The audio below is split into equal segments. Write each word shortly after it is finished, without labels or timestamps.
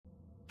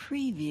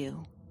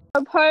Preview.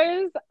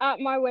 Propose at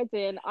my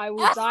wedding, I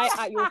will die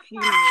at your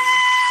funeral.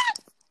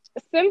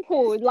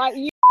 Simple, like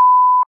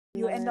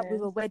you end up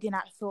with a wedding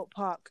at Thorpe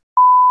Park.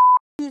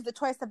 Choose the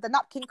choice of the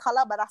napkin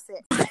colour, but that's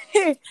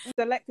it.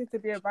 Selected to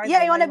be a bride.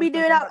 Yeah, you want to be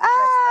doing that?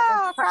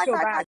 Pack your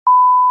bag.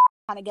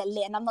 Trying to get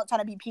lit, and I'm not trying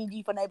to be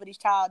PG for nobody's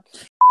child.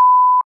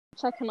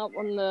 checking up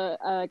on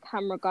the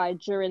camera guy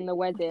during the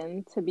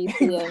wedding to be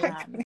seeing.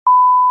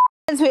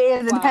 Depends who it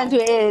is. It depends who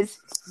it is.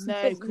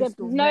 No,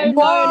 Crystal. no.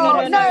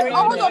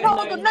 Hold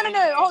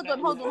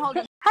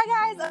on.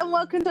 Hi guys, and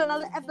welcome to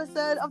another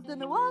episode of the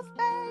Noir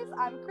Space.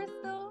 I'm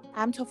Crystal.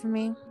 I'm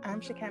Tophamy. I'm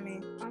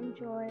Shikemi. I'm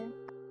Joy.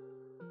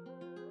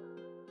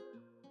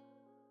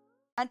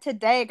 And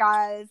today,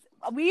 guys,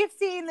 we've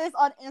seen this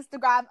on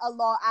Instagram a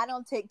lot and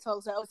on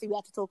TikTok, so obviously we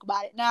have to talk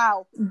about it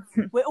now.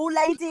 We're all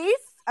ladies,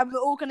 and we're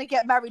all going to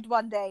get married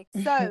one day.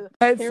 So,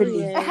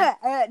 hopefully.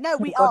 No,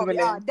 we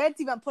are. Don't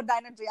even put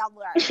that energy out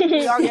there.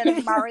 We are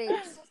getting married.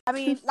 I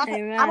mean, like,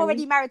 I'm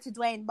already married to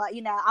Dwayne, but,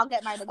 you know, I'll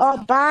get married again. Oh,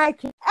 bye.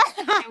 Here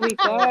we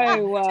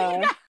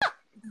go.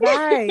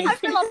 Bye. I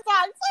feel like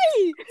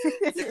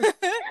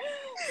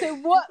So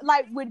what,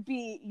 like, would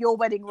be your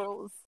wedding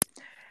rules?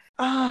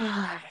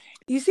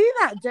 You see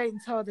that don't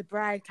tell the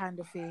bride kind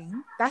of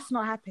thing? That's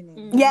not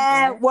happening.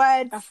 Yeah, right?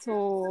 words. That's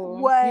all.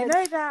 Words. You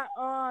know that,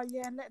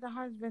 and let the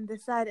husband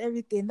decide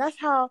everything. That's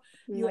how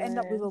you end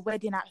up with a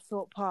wedding at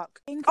Thorpe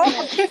Park.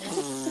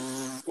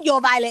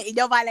 You're violating.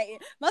 Not I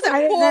a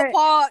don't poor know.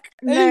 park.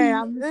 No,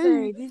 I'm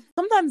sorry.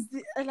 Sometimes,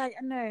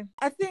 no.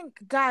 I think,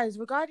 guys,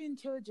 regarding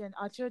children,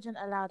 are children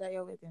allowed at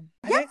your wedding?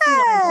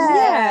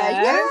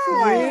 Yeah.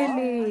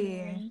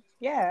 Really?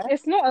 Yeah.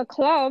 It's not a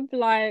club,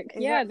 like,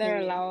 yeah, Exactly.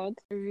 they're allowed.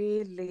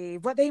 Really?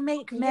 But they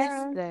make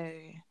mess, though.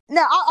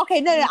 No,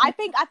 no. I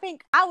think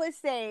I would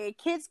say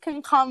kids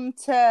can come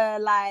to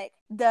like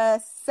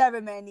the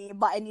ceremony,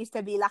 but it needs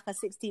to be like a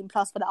 16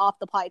 plus for the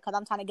after party because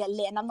I'm trying to get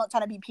lit and I'm not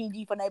trying to be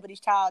PG for nobody's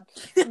child.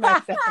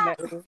 Most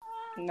definitely.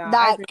 No, Like,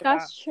 I agree with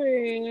That's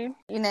true.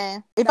 You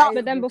know,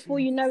 But then before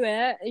you know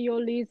it,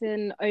 you're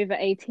losing over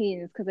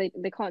 18s because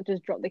they can't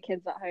just drop the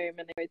kids at home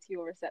and they go to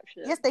your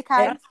reception. yes, they that.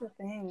 can. That's the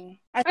thing.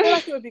 I feel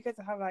like it would be good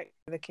to have like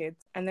the kids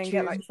and then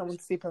get like someone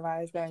to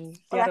supervise them.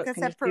 Or like a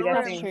separate room.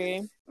 That's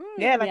true.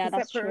 Yeah, like Yeah, a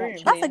that's separate true, room.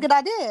 actually. That's a good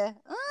idea.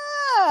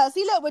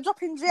 See, look, we're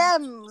dropping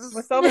gems.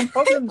 We're solving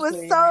problems.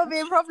 We're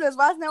solving problems.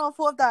 Why has no one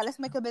thought of that? Let's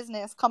make a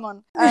business. Come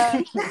on.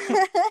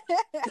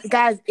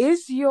 Guys,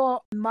 is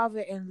your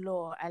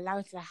mother-in-law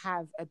allowed to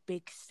have a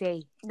big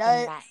say in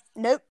that?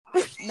 Nope.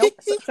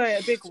 Sorry,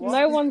 a big what?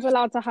 No one's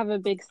allowed to have a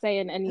big say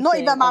in anything. Not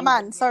even my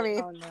man. Sorry.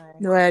 Oh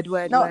no.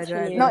 Word.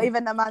 Not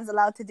even the man's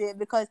allowed to do it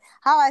because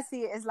how I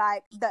see it is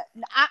like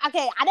I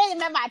don't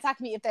remember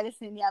attack me if they're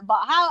listening yet, but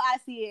how I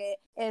see it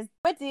is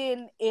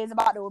wedding is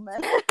about the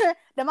woman.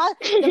 the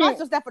man's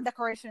just there for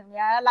decoration,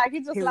 yeah. Like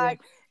he's just like,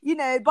 you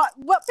know, but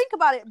think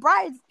about it,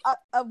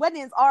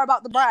 weddings are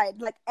about the bride.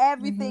 Like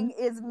everything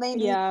is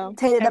mainly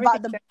tailored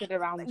about the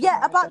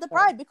about the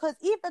bride because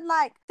even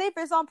like say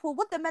for example,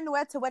 what the men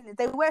wear to weddings,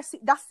 they wear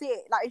that's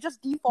it. Like it's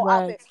just default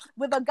outfit.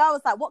 With a girl,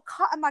 it's like, what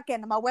cut am I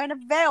getting? Am I wearing a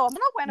veil? I'm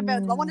not wearing a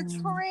veil. Do I want a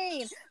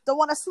train? Do I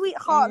want a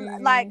sweetheart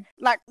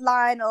like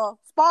line or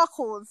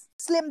sparkles,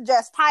 slim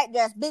dress, tight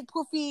dress, big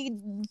puffy? You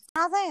know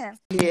what I'm saying?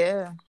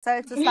 Yeah. So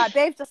it's just like,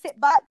 babe, just sit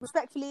back,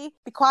 respectfully,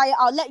 be quiet.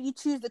 I'll let you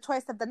choose the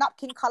choice of the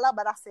napkin color,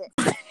 but that's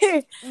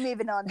it.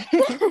 Moving on.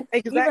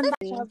 Exactly. Even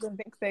if your husband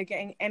thinks they're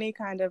getting any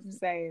kind of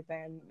say,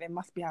 then they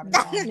must be having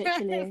that.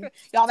 Literally.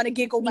 You're having a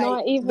giggle, mate.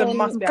 Not even, There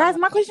must be Guys,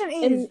 having my question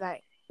is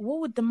like, what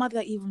would the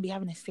mother even be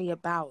having to say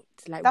about?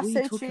 Like, That's what are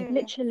you so talking? true.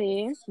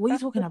 literally. What are you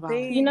talking about?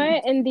 You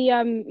know, in the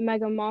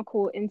Meghan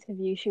Markle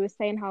interview, she was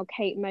saying how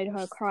Kate made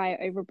her cry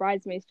over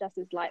bridesmaids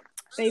dresses. Like,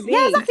 baby,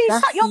 Yeah, exactly.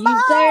 Shut your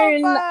mouth.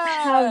 don't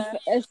have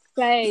a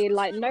say.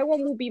 Like, no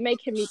one will be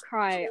making me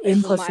cry.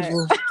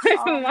 Impossible.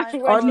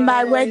 On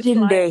my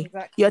wedding day,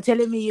 Exactly. you're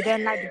telling me you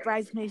don't like the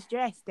bridesmaid's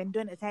dress? Then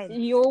don't attend.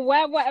 You'll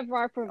wear whatever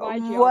I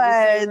provide you.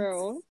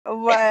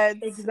 Words.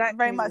 Exactly.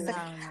 Very much so.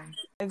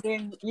 And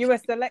then you were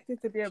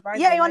selected to be a bride.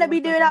 Yeah, you want to be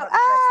doing that?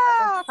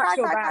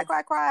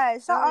 Cry.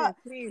 Shut up.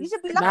 Please. You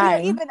should be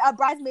lucky you're even a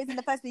bridesmaid in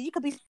the first place. You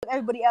could be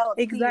everybody else.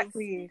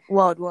 Exactly.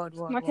 Word.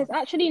 Like, it's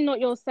actually not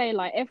your say.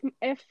 Like,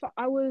 if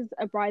I was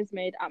a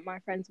bridesmaid at my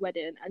friend's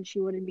wedding and she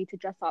wanted me to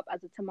dress up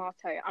as a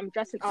tomato, I'm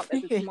dressing up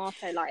as a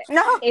tomato. Like,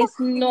 No. it's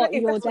not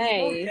If your that's what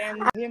you want, day. then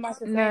who am I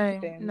to say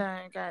anything? No,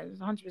 guys,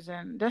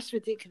 100%. That's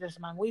ridiculous,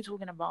 man. What are you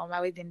talking about on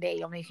my wedding day?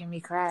 You're making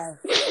me cry.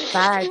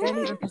 Guys,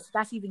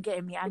 that's even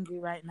getting me angry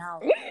right now.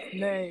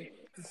 No.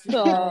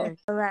 Sure.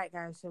 All right,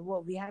 guys. So,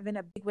 what we having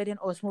a big wedding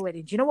or a small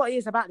wedding? Do you know what it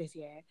is about this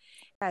year,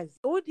 guys?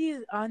 All these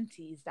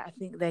aunties that I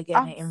think they're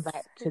getting an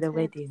invite to the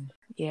wedding.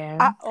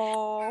 Yeah.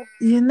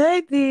 You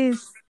know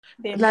these.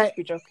 They Like- must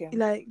be joking.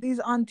 Like these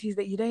aunties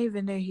that you don't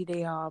even know who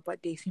they are, but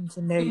they seem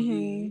to know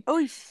you,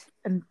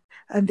 and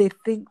they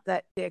think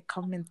that they're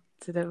coming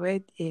to the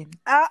wedding.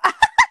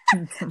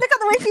 Look at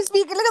the way she's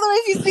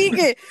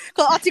speaking.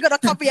 Because Auntie got a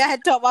copy of her head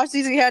top while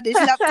she's here. She's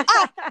like,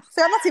 so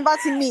you're not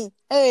inviting me.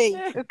 Hey,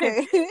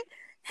 okay.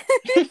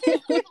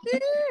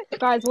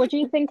 Guys, what do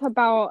you think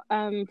about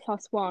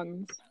plus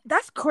ones?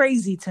 That's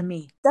crazy to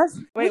me. That's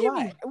wait, what do you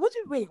why? mean? What do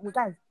you wait,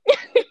 guys?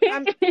 No,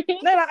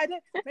 like, I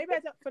don't. Maybe I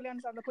don't fully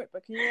understand the point,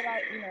 but can you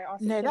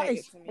articulate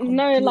it to me?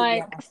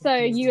 No, so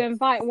you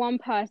invite one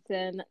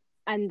person,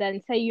 and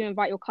then say you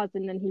invite your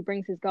cousin, and he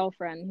brings his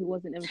girlfriend who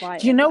wasn't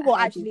invited. Do you know what?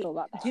 How Actually, do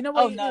you know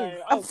what?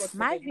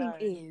 My thing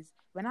is,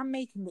 when I'm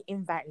making the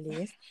invite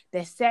list,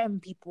 there's certain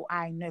people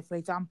I know. For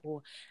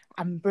example,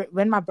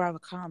 when my brother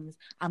comes,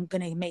 I'm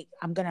gonna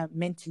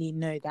mentally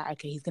know that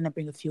okay, he's gonna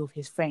bring a few of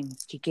his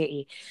friends. Do you get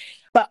it?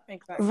 But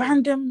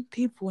random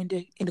people in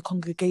the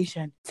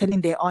congregation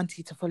telling their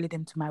auntie to follow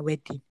them to my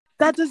wedding.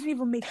 That doesn't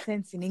even make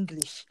sense in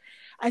English.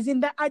 As in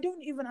that, I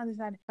don't even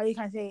understand how you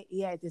can say,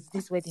 yeah,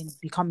 this wedding is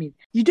becoming.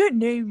 You don't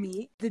know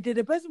me.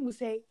 The person will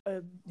say,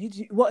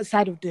 what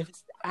side of the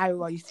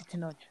aisle are you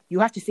sitting on?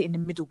 You have to sit in the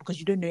middle because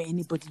you don't know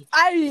anybody.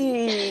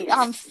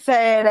 I'm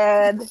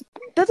sad.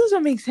 That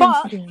doesn't make sense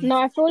to me.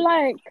 No, I feel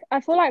like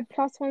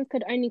plus ones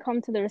could only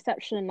come to the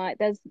reception. Like,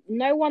 there's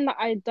no one that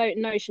I don't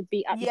know should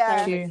be at the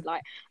ceremony.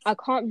 Like, I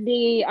can't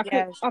be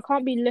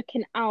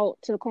looking out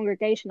to the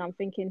congregation. I'm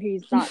thinking,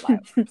 who's that?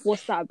 Like,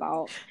 what's that about?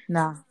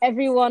 Nah.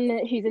 Everyone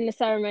who's in the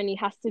ceremony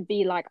has to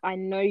be like, I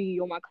know you.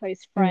 You're my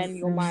close friend.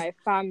 You're my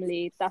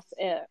family. That's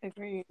it.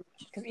 Agreed.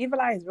 Because evil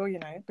eye is real,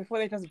 before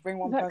they just bring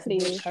one person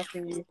who's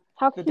testing you.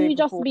 How can you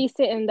just be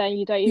sitting there and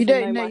you don't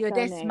even know you're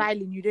there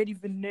smiling, you don't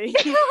even know.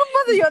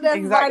 You're there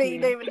smiling,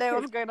 you don't even know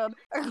what's going on.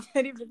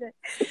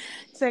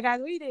 So guys,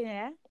 what are you doing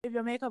here? If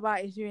your makeup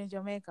artist ruins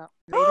your makeup,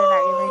 they don't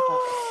like your makeup.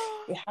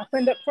 It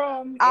happened at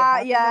prom.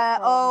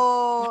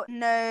 Oh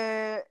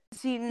no.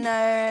 See,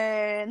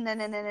 no.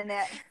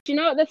 Do you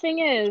know what the thing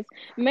is?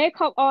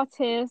 Makeup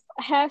artists,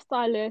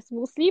 hairstylists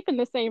will sleep in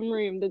the same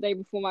room the day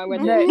before my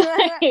wedding.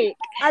 I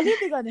don't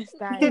think I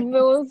understand.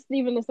 We'll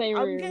sleep in the same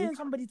room. I'm getting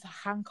somebody to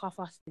handcuff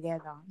us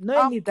together.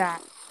 Not only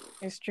that.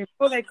 It's true.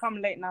 Before they come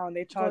late now and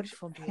they charge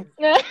for me.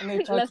 Let's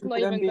not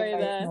even go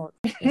there.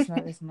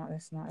 It's not.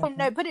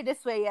 No, put it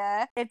this way,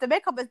 yeah. If the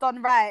makeup is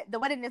done right, the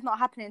wedding is not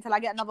happening until I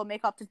get another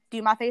makeup to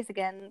do my face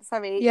again.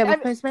 Sorry. Yeah, we're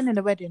postponing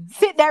the wedding.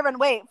 Sit there and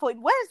wait for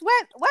where's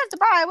the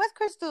bride? Where's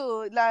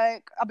Crystal?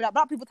 Like, I'll be like,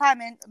 black people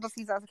timing. Just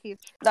use that as a key.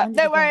 Like,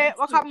 don't worry,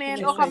 we're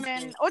coming.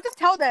 Or just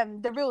tell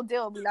them the real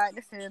deal. Be like,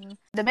 listen,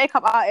 the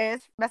makeup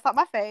artist messed up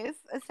my face.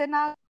 And so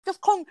now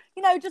just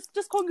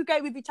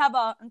congregate with each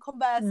other and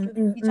converse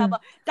with each other.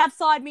 Dad's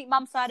side meet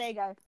mum's side. There you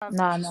go.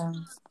 No.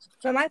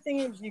 So my thing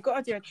is, you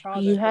gotta do a trial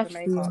for the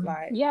makeup.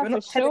 Like, yeah, you're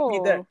not telling me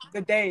that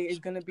the day is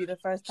gonna be the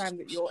first time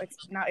that you're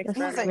now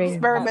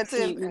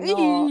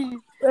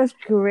experimenting. That's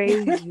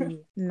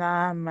crazy.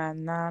 Nah,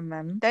 man.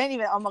 Don't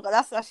even. Oh my god,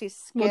 that's actually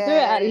scary. We'll do it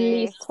at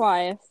least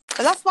twice.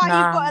 But that's why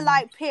you've got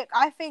to pick.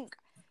 I think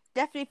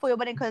definitely for your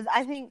wedding, because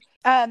I think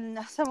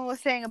someone was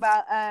saying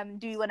about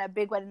do you want a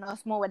big wedding or a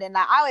small wedding?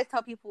 Like, I always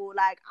tell people,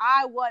 like,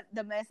 I want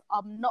the most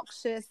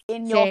obnoxious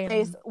in your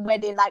face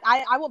wedding. Like,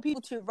 I want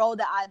people to roll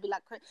their eyes and be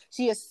like,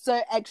 she is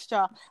so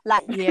extra.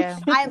 Like,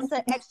 I am so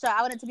extra.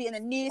 I want it to be in the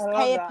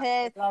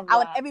newspapers. I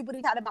want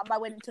everybody talking about my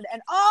wedding to the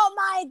end. Oh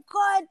my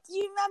god, do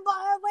you remember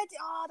her wedding?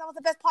 Oh, that was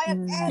the best party I've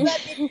ever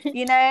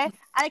been. And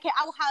okay,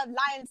 I will have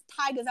lions,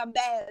 tigers and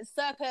bears,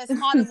 circus,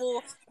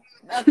 carnival,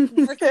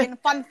 freaking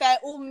fun fair,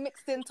 all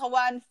mixed into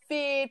one,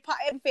 food,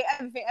 everything.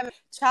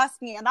 Trust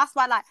me. And that's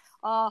why, like,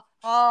 I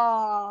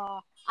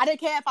don't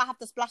care if I have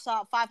to splash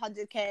out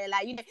 500k,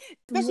 like,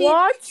 especially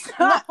what?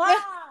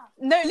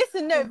 No,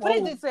 listen, put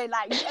it this way,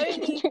 like,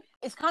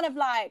 it's kind of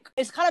like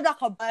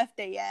a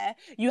birthday, yeah.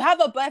 You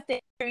have a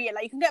birthday period,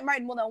 like, you can get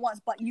married more than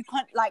once, but you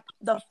can't, like,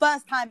 the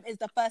first time is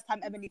the first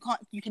time ever.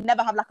 You can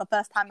never have like a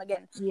first time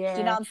again. Yeah. Do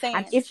you know what I'm saying?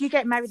 And if you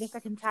get married the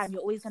second time, you're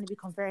always going to be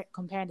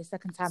comparing the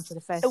second time to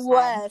the first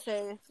time.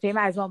 So you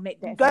might as well make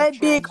that. Go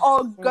big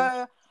or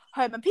go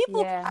home. And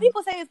people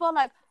say as well,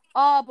 like,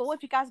 oh, but what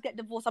if you guys get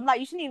divorced? I'm like,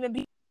 you shouldn't even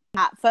be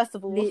that, first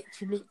of all.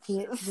 Literally.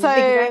 So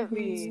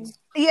exactly.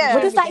 Yeah.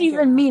 What does that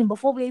even mean?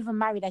 Before we even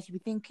married, I should be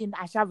thinking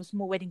I should have a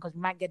small wedding because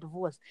we might get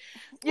divorced.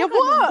 Yeah,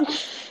 what?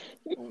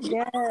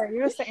 Yeah,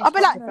 you were saying. I'll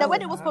be like, the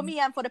wedding was for me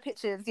and for the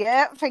pictures.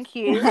 Yeah, thank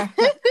you.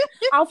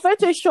 I'll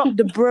Photoshop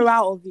the bro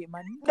out of it,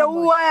 man. No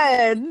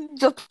one.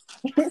 Just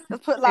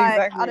put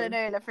like I don't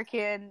know, the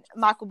freaking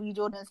Michael B.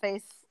 Jordan's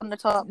face on the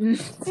top.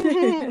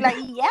 Like,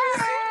 yeah.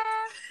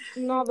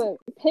 No, but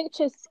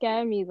pictures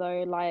scare me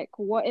though. Like,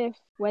 what if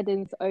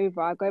wedding's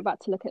over? I go back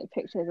to look at the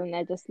pictures and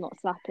they're just not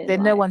slapping.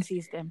 Then no one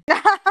sees them.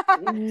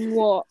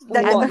 What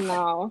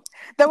now?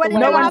 The wedding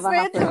never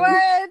happened.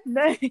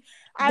 No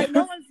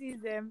one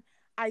sees them.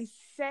 I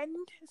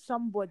send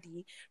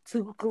somebody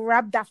to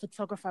grab that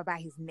photographer by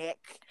his neck,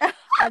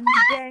 and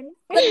then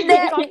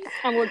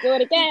and we'll do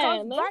it again. He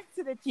comes back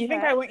to the church. You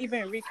think I won't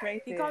even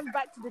recreate it? He comes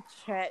back to the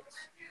church,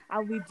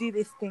 and we do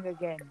this thing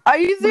again. Are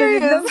you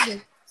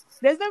serious?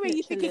 There's no way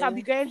you're thinking I'll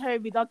be going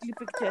home with ugly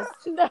pictures.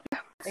 No.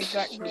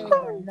 Exactly.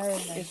 No.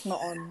 It's not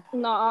on.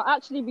 No, I'll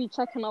actually be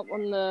checking up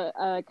on the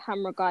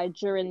camera guy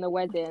during the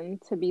wedding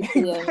to be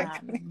seeing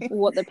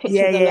what the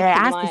pictures are looking like.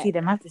 I have to see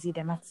them.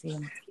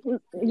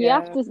 You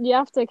have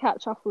to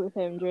catch up with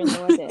him during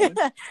the wedding.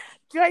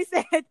 Joy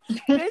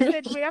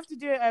said we have to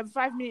do a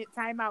 5-minute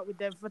timeout with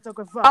the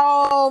photographer.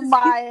 Oh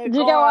my god! Do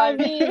you get what I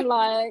mean?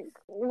 Like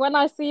when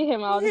I see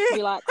him, I'll just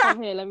be like,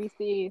 "Come here, let me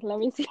see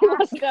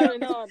what's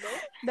going on."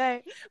 No,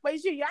 but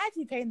it's true. You're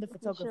actually paying the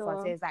photographer,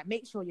 Sure. so it's like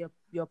make sure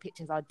your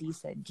pictures are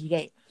decent. Do you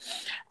get it?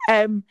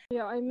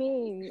 Yeah, I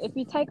mean, if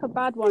you take a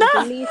bad one,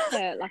 delete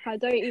it. Like I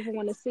don't even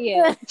want to see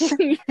it. Just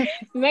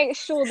make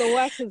sure the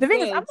work is The thing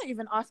good. is, I'm not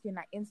even asking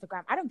like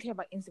Instagram. I don't care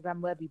about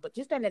Instagram worthy, but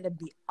just don't let them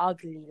be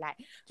ugly. Like,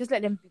 just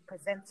let them be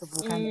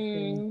presentable, kind of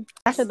thing.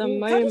 That's to the it.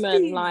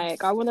 moment,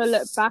 like I want to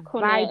look back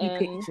on it. Vibey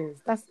pictures.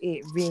 That's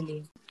it,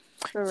 really.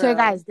 For So, real.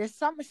 guys, there's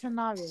some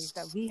scenarios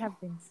that we have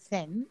been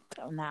sent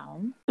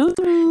now.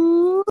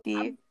 Ooh.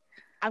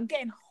 I'm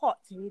getting hot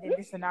reading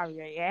this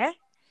scenario. Yeah.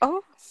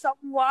 Oh.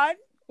 Someone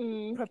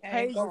Mm.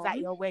 proposes at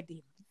your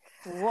wedding.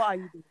 What are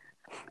you doing?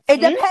 It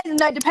depends.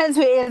 No, it depends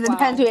who it is. It Wow.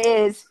 depends who it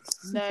is.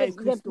 No,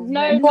 Crystal.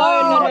 No. Hold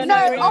on. No.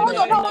 Hold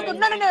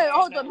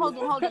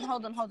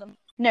on.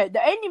 No,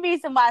 the only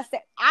reason why I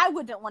said I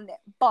wouldn't want it,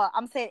 but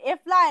I'm saying if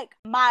like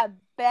my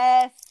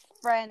best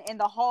friend in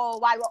the whole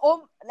wide world,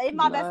 or if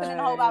my best friend in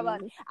the whole wide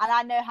world, and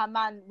I know her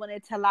man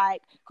wanted to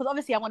like, because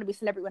obviously I want to be a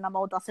celebrity when I'm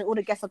older, so all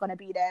the guests are gonna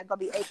be there, gonna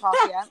be A-class,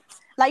 yeah.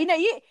 Like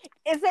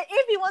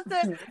if he wants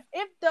to,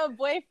 if the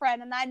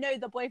boyfriend, and I know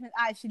the boyfriend's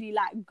actually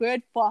like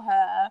good for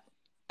her,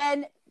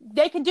 then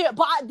they can do it,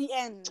 but at the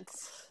end.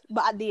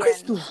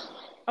 Crystal.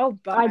 Oh,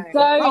 bye. I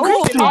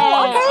don't care.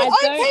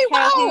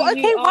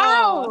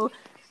 Wow.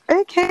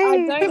 Okay. I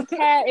don't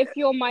care if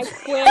you're my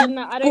twin.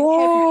 I don't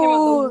care if you came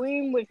out the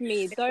womb with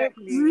me. Don't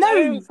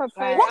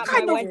propose What at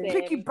kind my of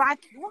wedding. piggyback?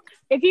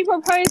 If you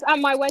propose at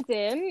my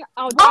wedding,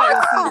 I'll die at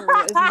your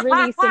funeral. It's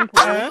really simple.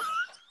 Say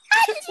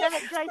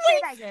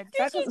that again.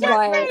 That's just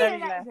Right. very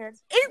left. Wait,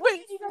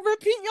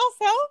 repeat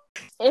yourself.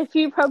 If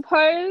you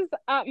propose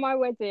at my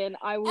wedding,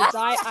 I will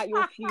die at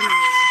your funeral.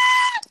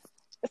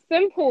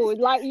 Simple.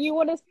 Like, you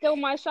want to steal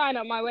my shine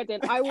at my wedding,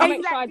 I will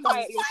make sure I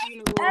die at your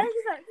funeral.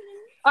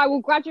 I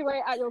will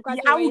graduate at your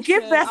graduation. I will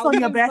give birth I'll on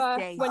your give birth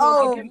birthday. when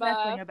Oh, you give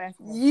birth.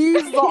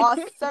 You lot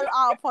are so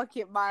out of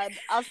pocket, man.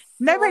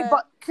 No, wait,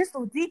 but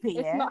Crystal, deep it,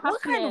 It's yeah? not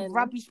What kind happening. of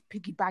rubbish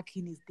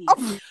piggybacking is this?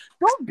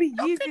 Don't be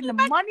using the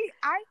money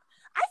I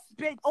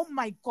spent. Oh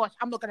my gosh,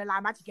 I'm not gonna lie,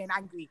 I'm actually getting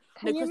angry.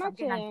 Can you I'm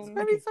getting angry. imagine?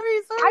 Okay.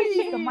 Sorry. I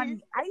use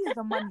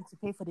the money to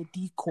pay for the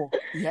decor.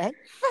 Yeah,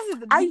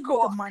 I use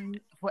the money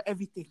for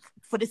everything,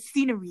 for the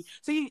scenery.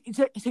 So you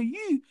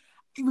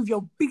with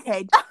your big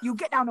head, you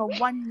get down on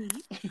one knee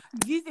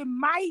using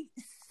my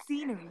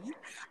scenery,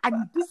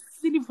 and this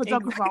silly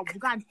photographer will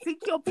go and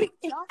take your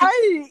picture.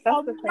 That's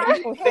the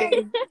painful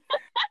thing.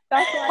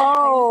 That's why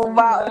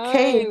wow. No.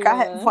 Okay, go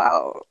ahead.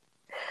 Wow.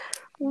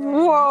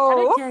 No, I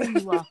don't care who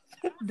you are.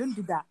 Don't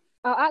do that.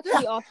 I'll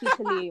actually ask you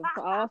to leave.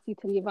 I'll ask you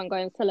to leave and go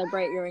and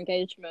celebrate your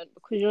engagement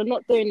because you're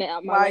not doing it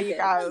at my wedding. You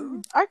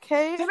go.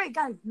 Okay. So wait,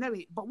 guys, no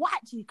wait. But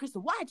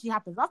Crystal, what actually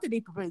happens after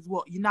they propose?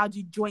 What, you now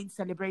do joint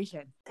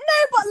celebration? No,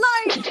 but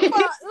like,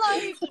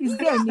 It's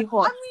getting me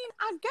hot. I mean,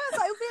 I guess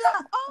I would be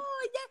like,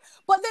 oh yeah,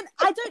 but then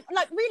I don't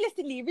like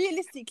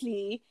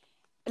realistically,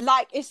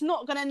 like it's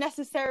not gonna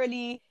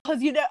necessarily,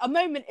 because a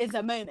moment is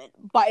a moment,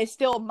 but it's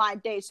still my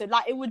day. So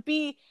like it would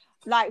be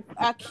like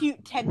a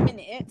cute 10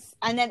 minutes,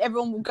 and then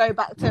everyone will go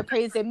back to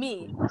praising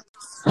me.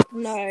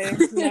 No,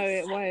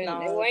 it won't.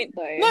 No. It won't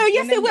though. No,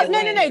 yes, it will.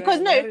 No,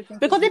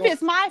 because if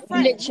it's my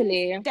friend,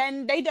 Literally,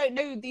 then they don't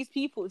know these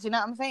people. Do you know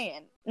what I'm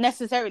saying?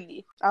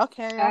 Necessarily.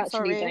 Okay, I I'm actually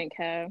sorry. don't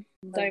care.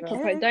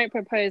 Okay. Don't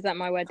propose at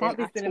my wedding Can't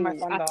be stealing my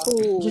thunder. at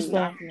all. Just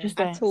there.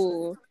 At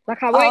all.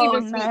 Like I won't Oh,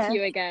 even speak no. to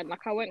you again.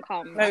 Like I won't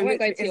come. No, I won't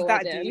go literally, to your it's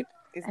that wedding. deep.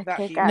 It's that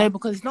Okay, deep. guys. No,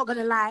 because it's not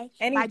gonna lie.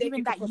 Any By day doing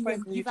people that, propose,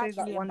 you've you change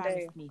that actually one day.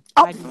 embarrassed me.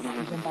 Oh. By doing that,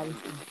 you've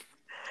embarrassed me.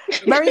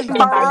 Very Very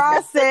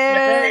embarrassing.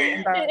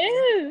 embarrassing. It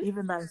is. You've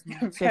embarrassed me.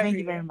 So thank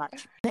you very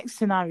much. Next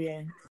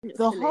scenario. The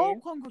Literally. whole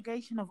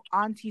congregation of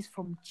aunties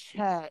from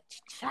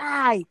church pull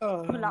up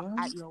Oh.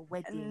 at your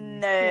wedding.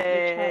 No,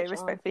 church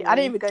respectfully. auntie. I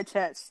didn't even go to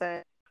church,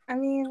 so. I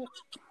mean,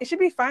 it should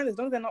be fine as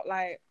long as they're not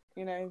like,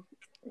 No,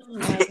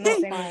 not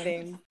it's saying fine.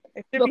 anything.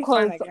 It should be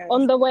Because fine, I guess.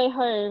 on the way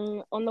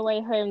home,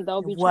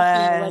 they'll be checking the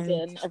Word.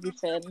 wedding,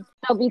 everything.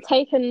 They'll be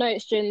taking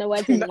notes during the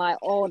wedding, like,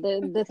 oh,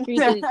 the food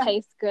didn't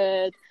taste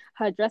good,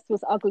 her dress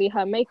was ugly,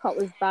 her makeup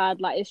was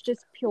bad. Like, it's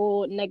just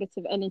pure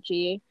negative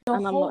energy, The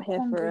and I'm whole not here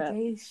for it.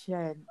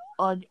 congregation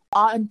on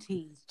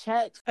aunties,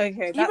 church, Okay,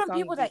 that even sounds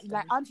people that decent.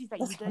 like aunties that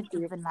you That don't sounds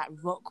good. even like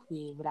rock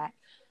with, like.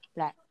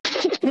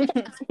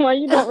 Why are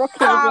you not rocking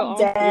with I'm your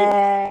auntie?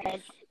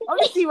 dead.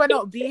 Obviously, we're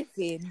not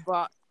beefing,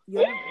 but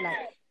you're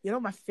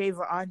not my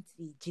favorite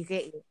auntie. Do you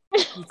get it?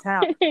 You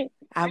tell.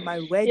 At my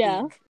wedding,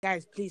 Yeah.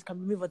 guys, please can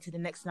we move on to the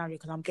next scenario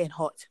because I'm getting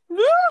hot.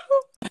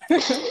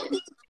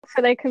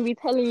 So they can be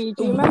telling you,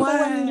 do you remember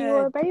when you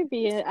were a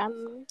baby?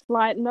 And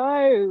like,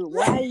 no,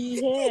 why are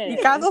you here?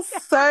 You guys are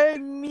so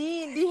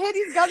mean. Do you hear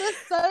these guys are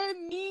so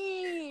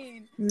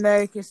mean?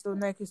 No, Crystal.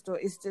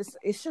 It's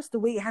just the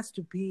way it has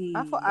to be.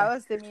 I thought I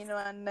was the mean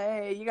one.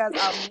 No, you guys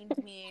are mean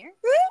to me.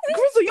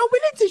 Crystal, you're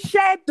willing to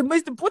share the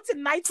most important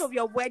night of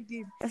your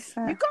wedding.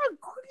 Listen. You can't.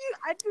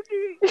 I don't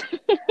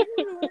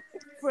know.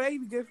 before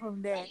you go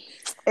from there.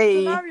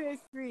 Hey. Scenario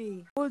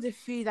 3. All the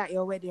food at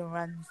your wedding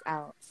runs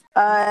out.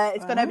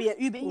 It's gonna be an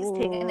Uber Eats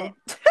thing, isn't it?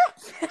 No,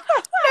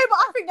 but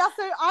I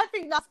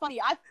think that's funny.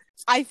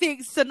 I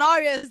think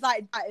scenarios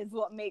like that is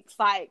what makes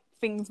like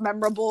things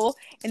memorable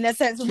in the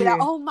sense of be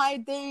like, oh my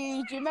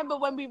days, do you remember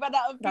when we ran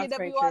out of food that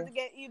we wanted to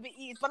get Uber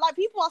Eats? But like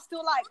people are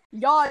still like,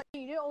 yo,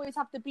 you don't always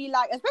have to be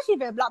like, especially if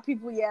they're black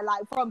people,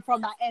 like from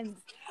that end.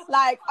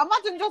 Like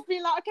imagine just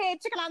being like, okay,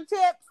 chicken and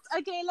chips,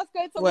 okay, let's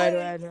go to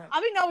work.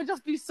 I think that would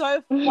just be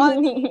so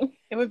funny.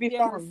 It would be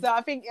fun. So I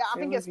think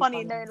it's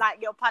funny knowing like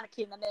you're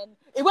panicking, and then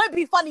it won't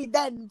be funny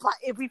then, but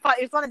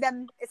it's one of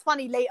them. It's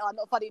funny later,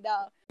 not funny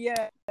now.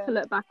 Yeah, to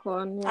look back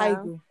on. I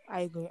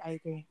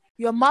agree.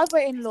 Your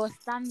mother-in-law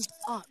stands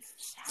up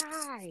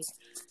shy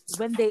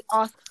when they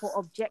ask for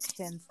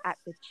objections at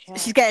the church.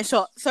 She's getting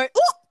shot. So,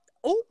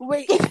 oh,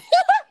 wait.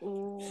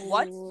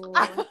 What?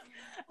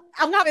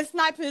 I'm having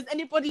snipers.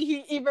 Anybody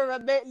who even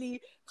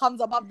remotely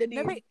comes above the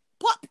knee.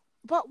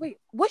 But wait,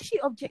 what's she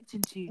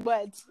objecting to?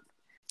 Words.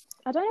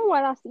 I don't know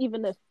why that's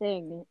even a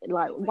thing.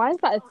 Like, why is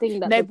that a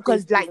thing? That no,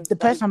 because like the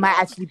person might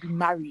actually be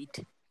married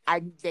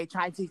and they're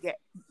trying to get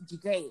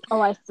gay. Oh,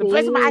 I see. The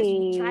person might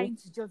actually be trying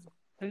to just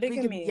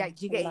polygamy. Yeah,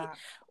 you get it.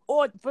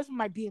 Or the person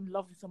might be in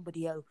love with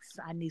somebody else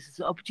and it's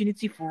an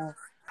opportunity for...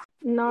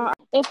 No,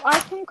 if I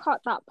can cut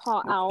that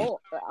part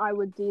out, I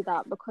would do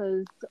that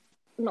because,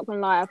 I'm not going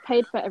to lie, I've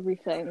paid for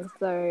everything.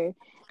 So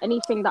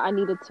anything that I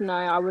needed to know,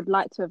 I would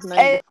like to have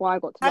known before I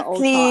got to the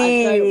altar.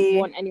 I don't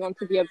want anyone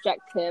to be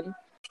objecting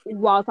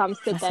whilst I'm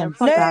stood there in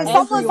front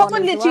of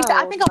someone literally said,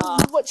 I think I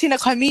was watching a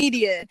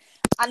comedian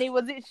and he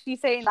was literally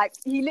saying, like,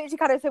 he literally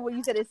kind of said what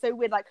you said is so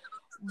weird, like,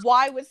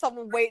 why would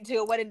someone wait till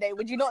your wedding day?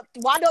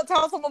 Why not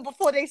tell someone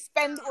before they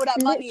spend all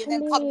that money and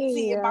then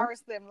publicly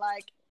embarrass them?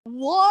 Like,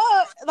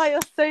 what? Like,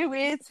 you're so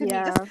weird to me.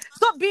 Just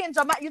stop being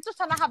dramatic. You're just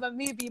trying to have a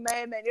movie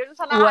moment. You're just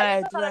trying to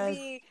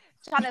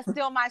trying to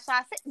steal my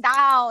shot. Sit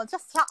down.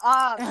 Just shut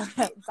up.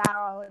 Sit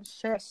down.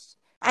 Shush.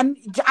 And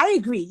I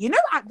agree. You know,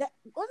 at the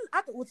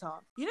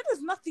altar, you know,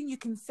 there's nothing you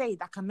can say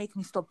that can make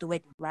me stop the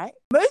wedding, right?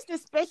 Most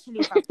especially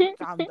if I put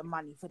down the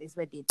money for this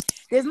wedding.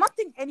 There's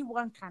nothing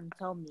anyone can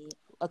tell me,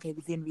 okay,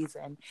 within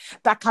reason,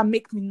 that can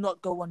make me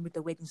not go on with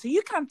the wedding. So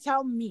you can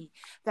tell me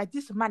that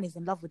this man is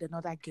in love with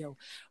another girl.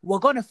 We're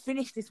going to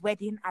finish this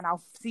wedding and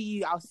I'll see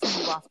you after.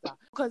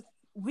 Because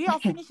we are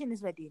finishing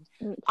this wedding.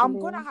 I'm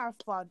going to have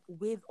fun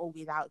with or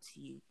without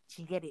you.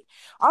 You get it?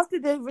 After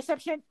the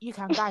reception, you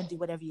can go and do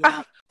whatever you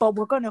like. But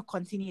we're going to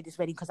continue this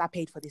wedding because I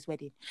paid for this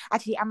wedding.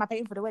 Actually, am I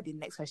paying for the wedding?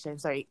 Next question.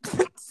 Sorry.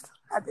 Wait,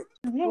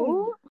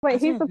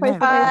 who's supposed to pay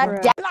for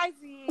it? I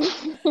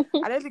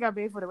don't think I'm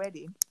paying for the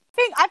wedding.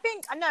 I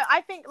think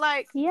I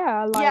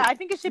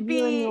think it should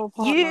be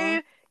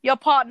you, your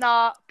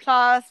partner,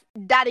 plus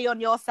daddy on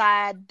your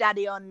side,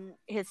 daddy on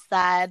his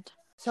side.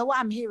 So what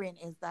I'm hearing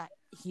is that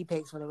he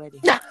pays for the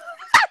wedding.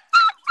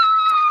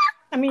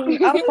 I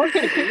mean, I'll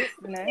contribute,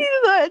 you know.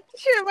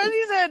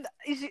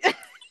 He said.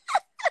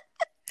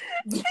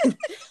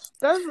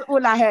 That's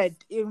all I heard.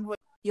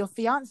 Your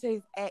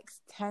fiance's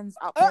ex turns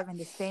up wearing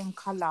the same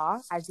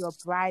color as your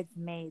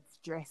bridesmaids'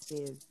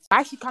 dresses.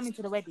 Why is she coming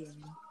to the wedding?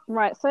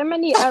 Right, so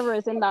many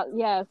errors in that.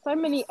 Yeah, so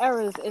many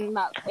errors in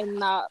that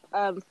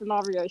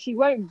scenario. She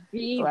won't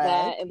be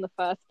there in the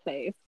first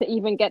place to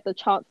even get the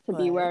chance to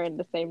be wearing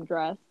the same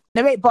dress.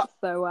 No, wait, but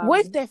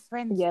what if they're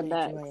friends? Yeah,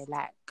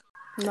 like.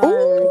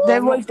 No,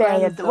 what if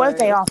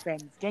they are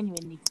friends?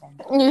 Genuinely friends.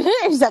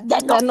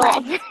 They're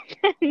not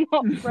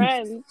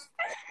friends.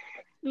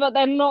 But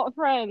they're not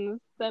friends.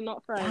 They're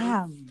not friends.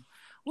 Damn.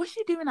 What's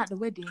she doing at the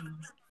wedding?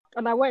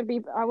 And I won't be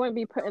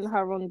putting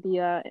her on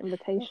the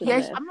invitation.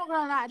 Yes, list. I'm not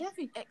gonna lie. I don't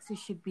think exes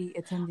should be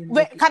attending.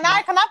 Wait, can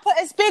I put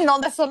a spin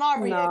on the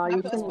scenario? No,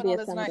 you shouldn't be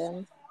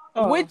attending.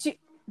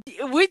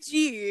 Would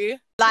you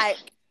like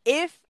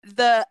if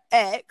the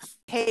ex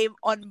came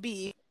on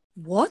beef?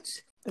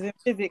 What?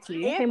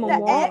 Physically? If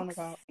the ex,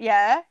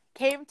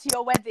 came to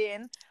your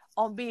wedding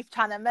on beef,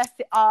 trying to mess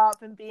it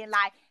up and being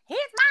like,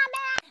 "He's my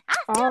man. I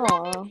still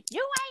love him.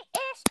 You ain't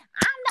ish.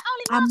 I'm the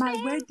only one." At my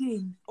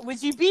wedding,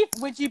 would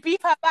you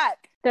beef her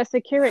back? The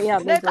security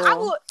at the door. I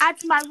will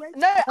at my wedding.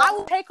 No, I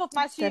will take off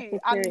my shoe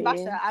and bash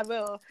her. I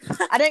will.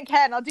 I don't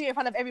care, and I'll do it in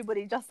front of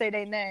everybody just so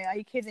they know. Are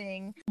you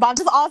kidding? But I'm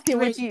just asking,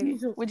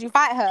 would you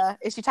fight her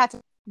if she tried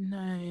to?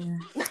 No.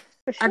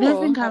 Sure. I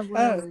don't think I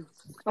would.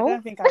 I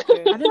don't think I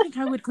would. I don't think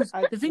I would because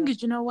the thing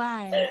is, you know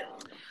why?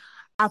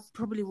 I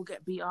probably will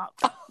get beat up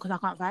because I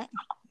can't fight.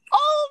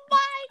 Oh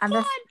my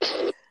god!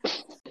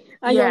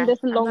 And you're in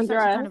this long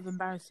dress. Kind of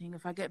embarrassing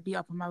if I get beat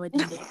up on my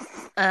wedding day.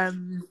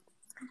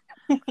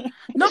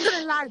 Not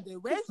gonna lie though,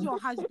 where's your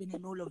husband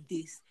in all of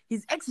this?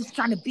 His ex is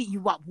trying to beat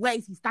you up. Where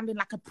is he standing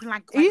like a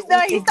plank? He's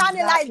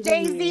standing like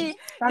Jay-Z.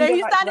 No,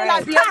 he's standing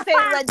like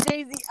Beyonce when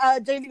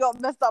Jay-Z got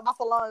messed up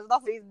muscle lungs.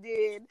 That's what he's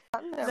doing.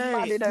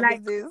 No, is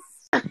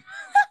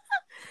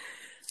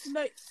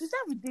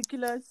that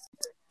ridiculous?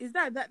 Is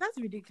that's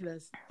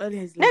ridiculous? No,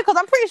 because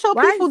I'm pretty sure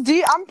people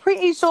do. I'm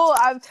pretty sure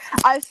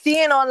I've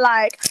seen on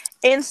like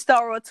Insta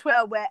or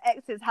Twitter where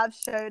exes have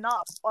shown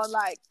up on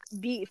like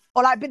beef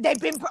or like they've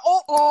been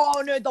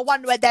oh no, the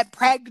one where they're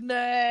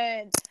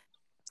pregnant.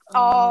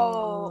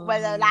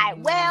 Where they're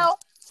like, well,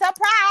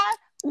 surprise.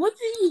 What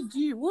do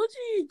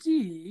you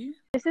do?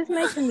 This is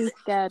making me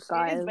scared,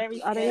 guys. I don't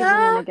even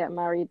want to get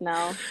married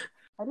now.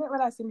 I didn't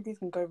realize so many things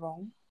can go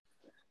wrong.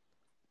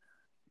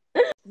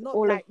 Not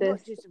All like, of this.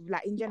 not just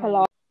like in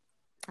general.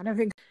 I don't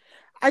think.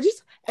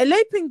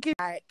 Eloping gives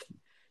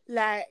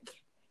like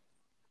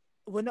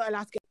we're not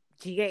allowed to get.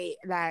 Do you get it?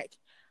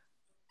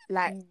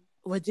 Like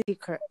we're doing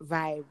secret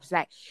vibes.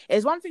 Like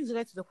it's one thing to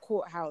go to the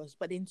courthouse,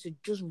 but then to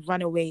just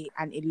run away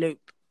and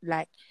elope,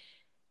 like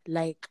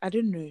I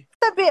don't know.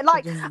 It's a bit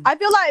like I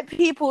feel like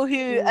people who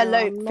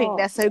elope think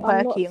they're so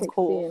quirky and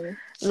cool.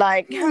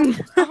 Like, oh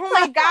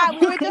my god,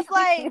 we were just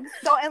like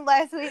so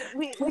unless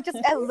we just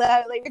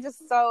eloped, like we're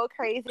just so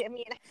crazy. I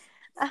mean,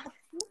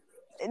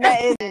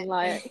 that is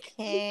like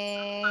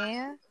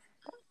okay.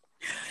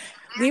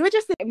 We were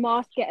just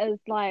mask getters,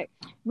 like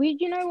we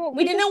didn't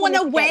want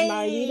to wait.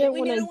 We didn't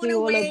want to do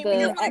all of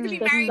the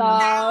extra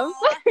stuff.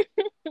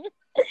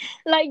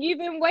 Like you've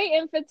been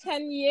waiting for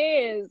 10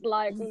 years.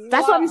 Like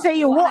that's what I'm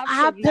saying. What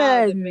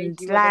happened?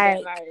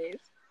 Like,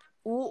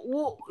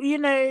 you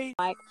know,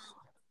 like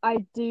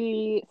I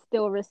do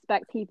still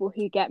respect people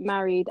who get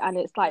married, and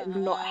it's like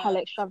not hell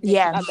extravagant.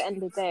 Yeah. At the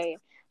end of the day,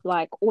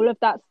 like all of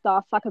that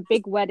stuff, like a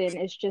big wedding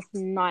is just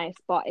nice,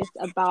 but it's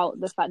about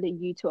the fact that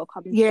you two are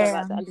coming together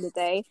at the end of the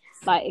day.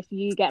 Like if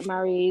you get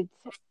married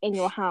in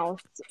your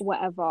house,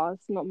 whatever,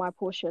 it's not my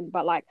portion.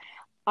 But like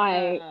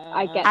I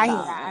get that. I hear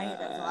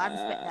that. So I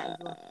respect that as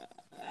well.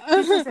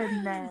 She said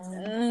no.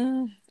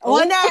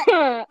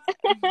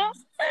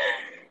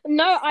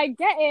 No, I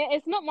get it.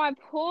 It's not my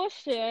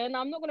portion.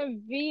 I'm not gonna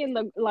be in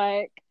the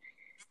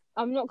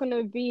I'm not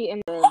gonna be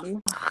in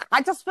them.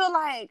 I just feel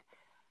like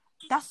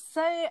that's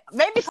so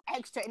maybe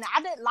extra. And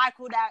I don't like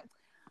all that.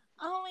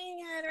 Oh my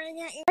god!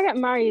 I get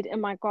married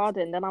in my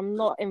garden, then I'm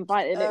not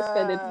invited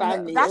extended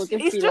family.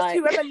 It's just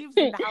whoever lives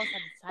in the house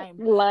at the time.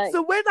 Like,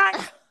 so when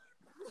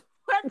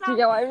do you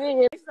get what I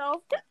mean?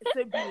 Myself,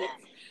 so be it.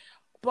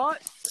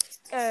 But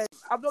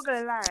I'm not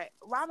gonna lie.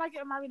 Why am I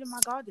getting married in my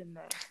garden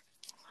though?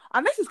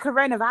 Unless it's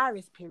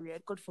coronavirus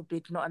period, God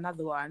forbid, not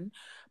another one.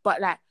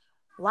 But like,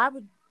 why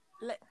would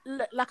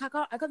like I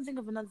can't think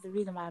of another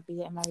reason why I'd be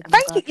getting married.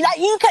 Thank you. Like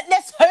you can.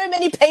 There's so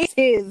many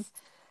places.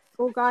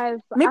 Well, guys,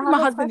 maybe my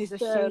husband is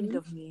ashamed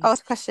of me. Oh,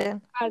 what's the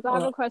question? Guys, I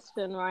have a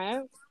question,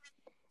 right?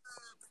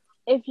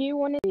 If you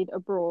want to lead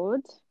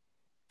abroad,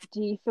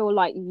 do you feel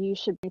like you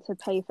should be to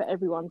pay for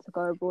everyone to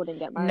go abroad and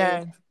get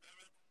married?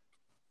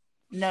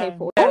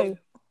 No.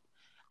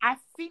 I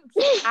think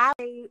I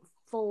pay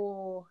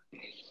for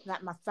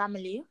like my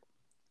family,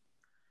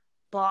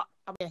 but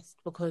I'm best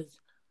because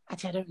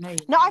actually I don't know.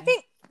 No, I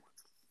think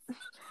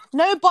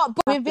no, but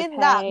within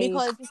that,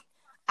 because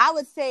I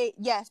would say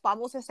yes, but I'm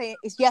also saying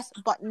it's yes,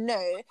 but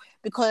no,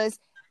 because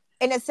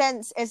in a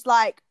sense it's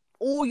like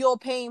all you're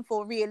paying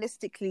for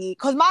realistically.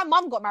 Because my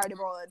mum got married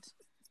abroad.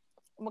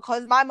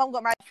 Because my mum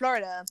got married in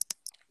Florida,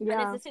 and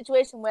it's a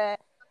situation where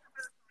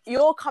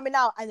you're coming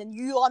out and then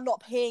you are not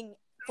paying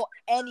for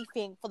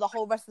anything for the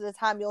whole rest of the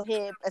time you're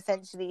here,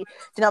 essentially. Do you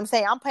know what I'm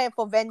saying? I'm paying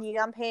for venue,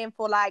 I'm paying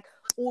for like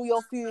all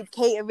your food,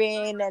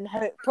 catering, and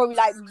probably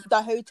like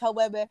the hotel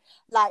where we're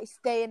like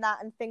staying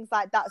at and things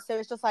like that. So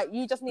it's just like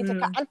you just need to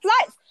and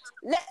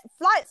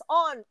flights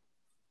aren't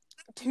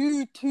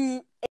too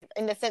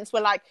in the sense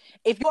where like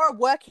if you're a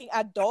working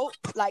adult,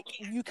 like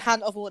you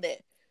can afford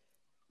it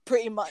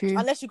pretty much.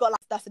 Unless you got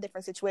like that's a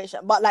different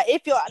situation. But like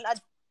if you're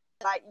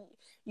like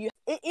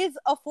it is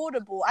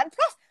affordable, and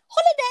plus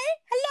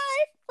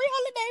free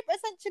holiday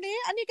essentially,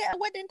 and you get a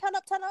wedding turn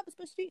up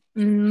especially.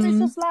 So it's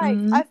just like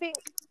I think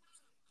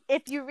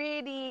if you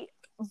really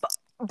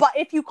but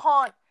if you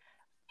can't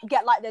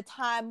get like the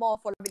time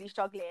off or really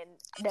struggling,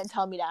 then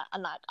tell me that,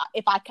 and like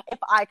if I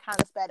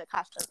can spare the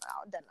cash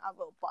then I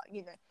will. But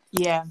you know,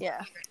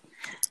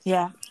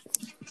 yeah.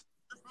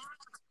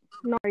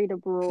 Not married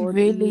abroad,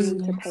 really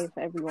to pay for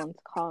everyone to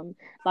come.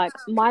 Like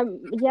my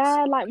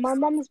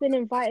mum's been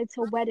invited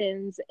to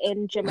weddings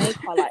in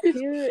Jamaica. Like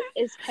who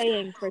is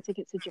paying for a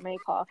ticket to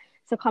Jamaica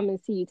to come and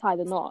see you tie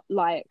the knot?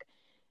 Like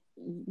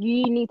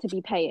you need to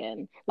be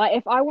paying. Like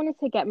if I wanted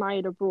to get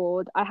married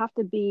abroad, I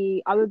would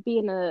be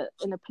in a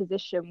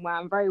position where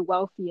I'm very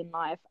wealthy in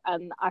life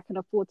and I can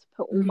afford to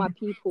put all my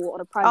people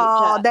on a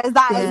private jet. There's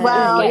that as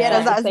well. Yeah,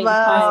 there's that as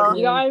well. Time.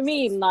 You know what I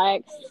mean?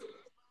 Like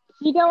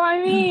you get what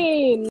I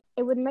mean?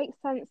 It would make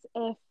sense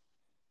if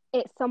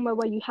it's somewhere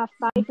where you have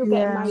family. If you're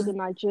getting married in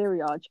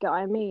Nigeria, do you get what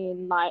I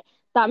mean? Like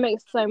that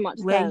makes so much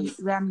sense.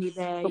 Family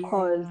there,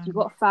 because you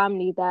got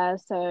family there.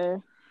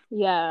 So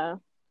yeah,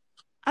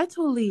 I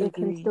totally agree. It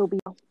can still be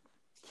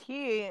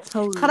cute.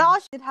 Totally. Can I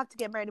ask you to have to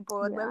get married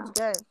abroad? Where would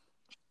you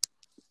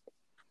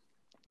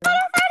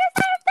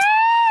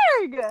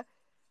go?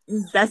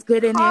 That's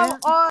good in here.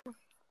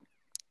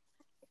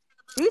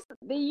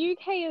 The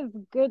UK is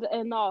good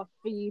enough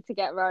for you to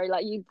get married.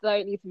 Like you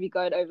don't need to be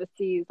going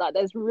overseas. Like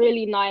there's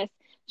really nice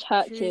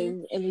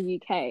churches in the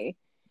UK.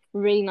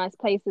 really nice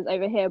places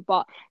over here.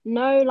 But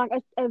no, like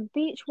a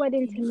beach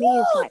wedding to me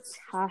is like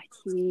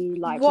tacky.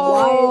 Like,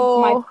 why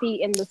is my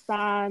feet in the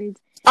sand?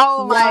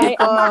 Oh my Why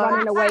am I God.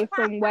 running away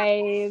from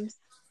waves?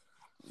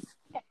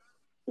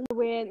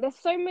 There's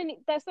so many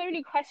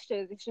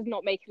questions. It's just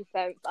not making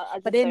sense. I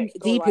just But then don't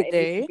feel deep like it it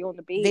needs to though, be on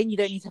the beach. then you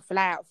don't need to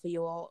fly out for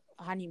your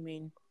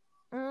honeymoon.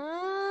 2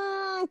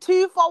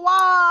 for 1.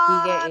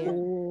 You get it?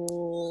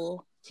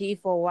 Ooh. 2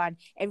 for 1.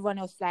 Everyone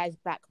else flies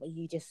back, but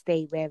you just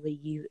stay wherever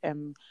you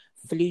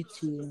flew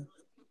to.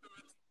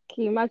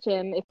 Can you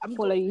imagine if I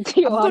follow you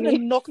to your I'm gonna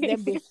honeymoon? knock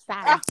them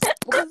beside.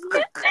 Because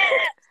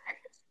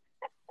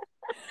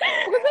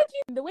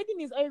when the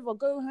wedding is over,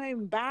 go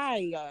home,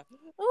 bye.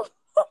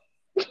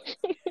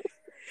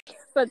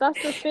 But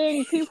that's the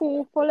thing. People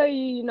will follow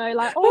you, you know,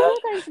 like, oh,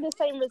 we're going to the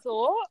same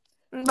resort.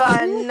 But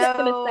We're just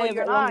gonna no, stay a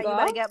you're bit not. longer. You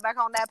better get back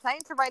on that plane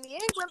to rainy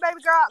England,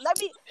 baby girl. Let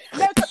me.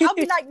 No, because I'll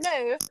be like,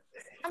 no.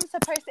 I'm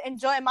supposed to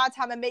enjoy my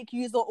time and make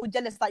you all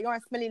jealous that you're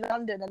in smelly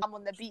London and I'm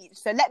on the beach.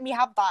 So let me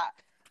have that.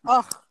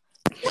 Oh.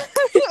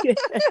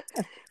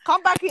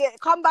 Come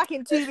back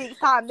in 2 weeks'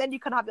 time. Then you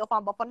can have your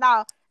fun. But for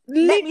now,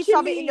 let me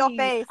shove it in your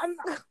face.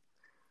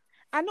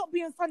 I'm not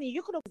being funny.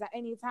 You could have at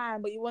any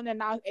time, but you want to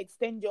now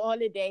extend your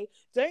holiday.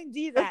 Don't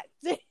do that.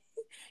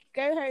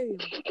 Go home.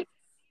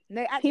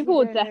 No, actually, people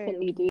will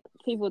definitely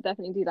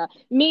do that.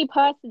 Me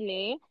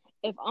personally,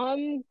 if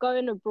I'm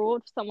going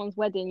abroad for someone's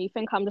wedding, you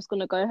think I'm just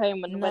gonna go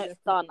home when the wedding's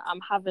done? I'm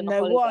having a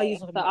holiday. What are you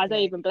talking about? I don't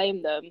even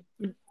blame them.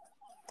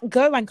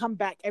 Go and come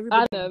back.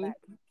 Everybody come back.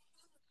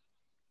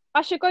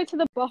 I should go to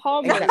the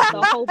Bahamas,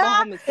 the whole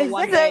Bahamas for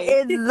 1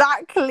 day.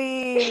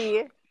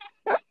 Exactly.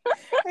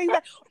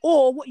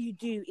 Or what you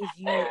do is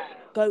you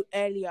go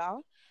earlier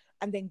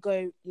and then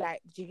go,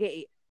 like, do you get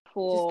it?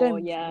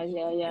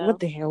 Yeah. What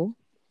the hell?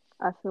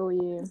 I feel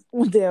you.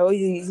 What the hell are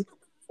you?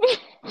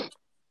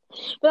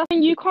 But I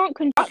mean, you can't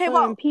control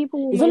them.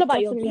 People will it's all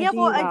about your definitely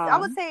do that. I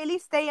would say at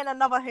least stay in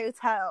another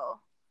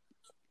hotel.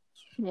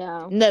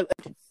 Yeah. No.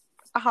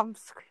 I'm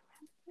screaming.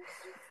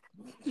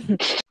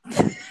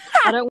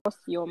 I don't want to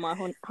see you on my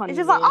honeymoon. It's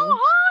just like, oh,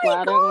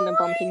 hi, I don't want to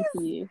bump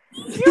into you.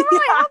 You're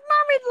right, I'm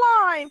married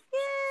life.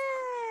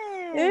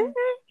 Yeah.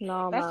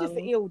 No, that's just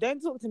ill.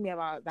 Don't talk to me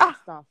about that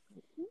stuff.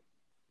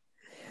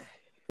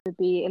 To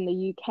be in the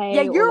UK.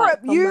 Yeah,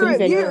 Europe's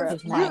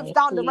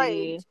down the road.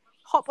 road.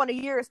 Hop on a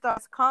Eurostar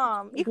to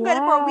come. You can go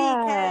there for a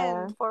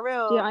weekend, for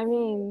real. Do you know what I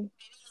mean?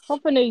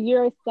 Hop on a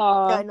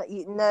Eurostar. Not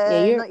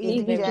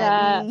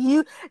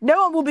EasyJet. No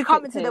one will be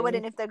coming to the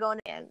wedding if they're going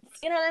in.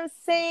 You know what I'm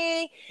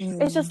saying?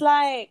 It's just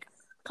like,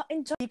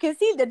 enjoy. You can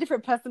see the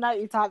different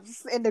personality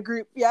types in the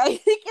group. Yeah, you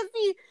can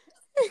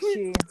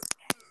see.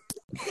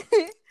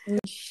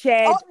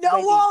 Shared. Oh no!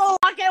 Whoa!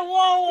 Okay,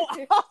 whoa!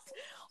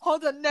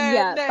 Hold on,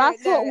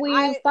 that's what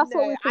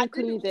we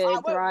concluded, I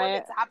won't right? want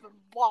it to happen.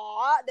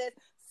 What? There's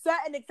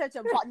certain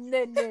exceptions, but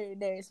no,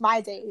 it's my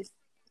days.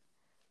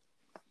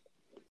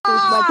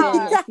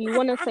 Wedding. If you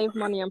want to save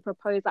money and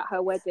propose at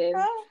her wedding,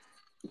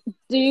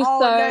 do so.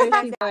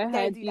 Go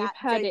ahead. You've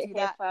heard it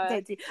here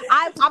first.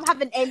 I'm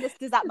having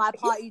A-listers at my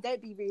party.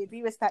 Don't be rude.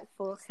 Be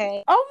respectful,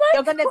 okay?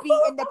 You're gonna be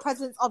in the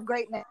presence of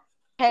greatness.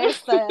 Okay,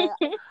 so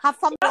have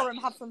some decorum,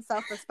 have some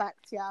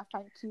self-respect. Yeah,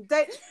 thank you.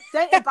 Don't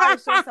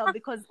embarrass yourself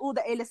because all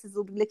the A-listers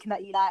will be looking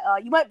at you like,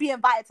 you won't be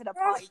invited to the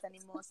parties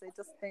anymore. So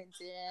just don't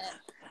do it.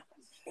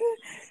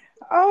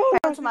 Oh,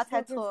 go to my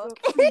TED talk.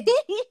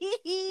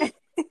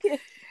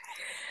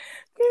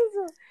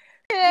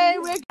 Okay,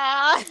 we're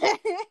gone.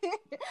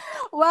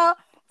 Well,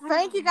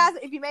 thank you guys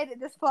if you made it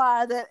this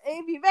far.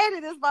 Thank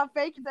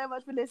you so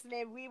much for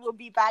listening. We will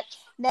be back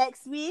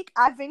next week.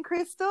 I've been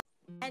Crystal.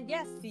 And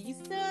yes, see you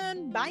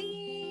soon.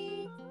 Bye.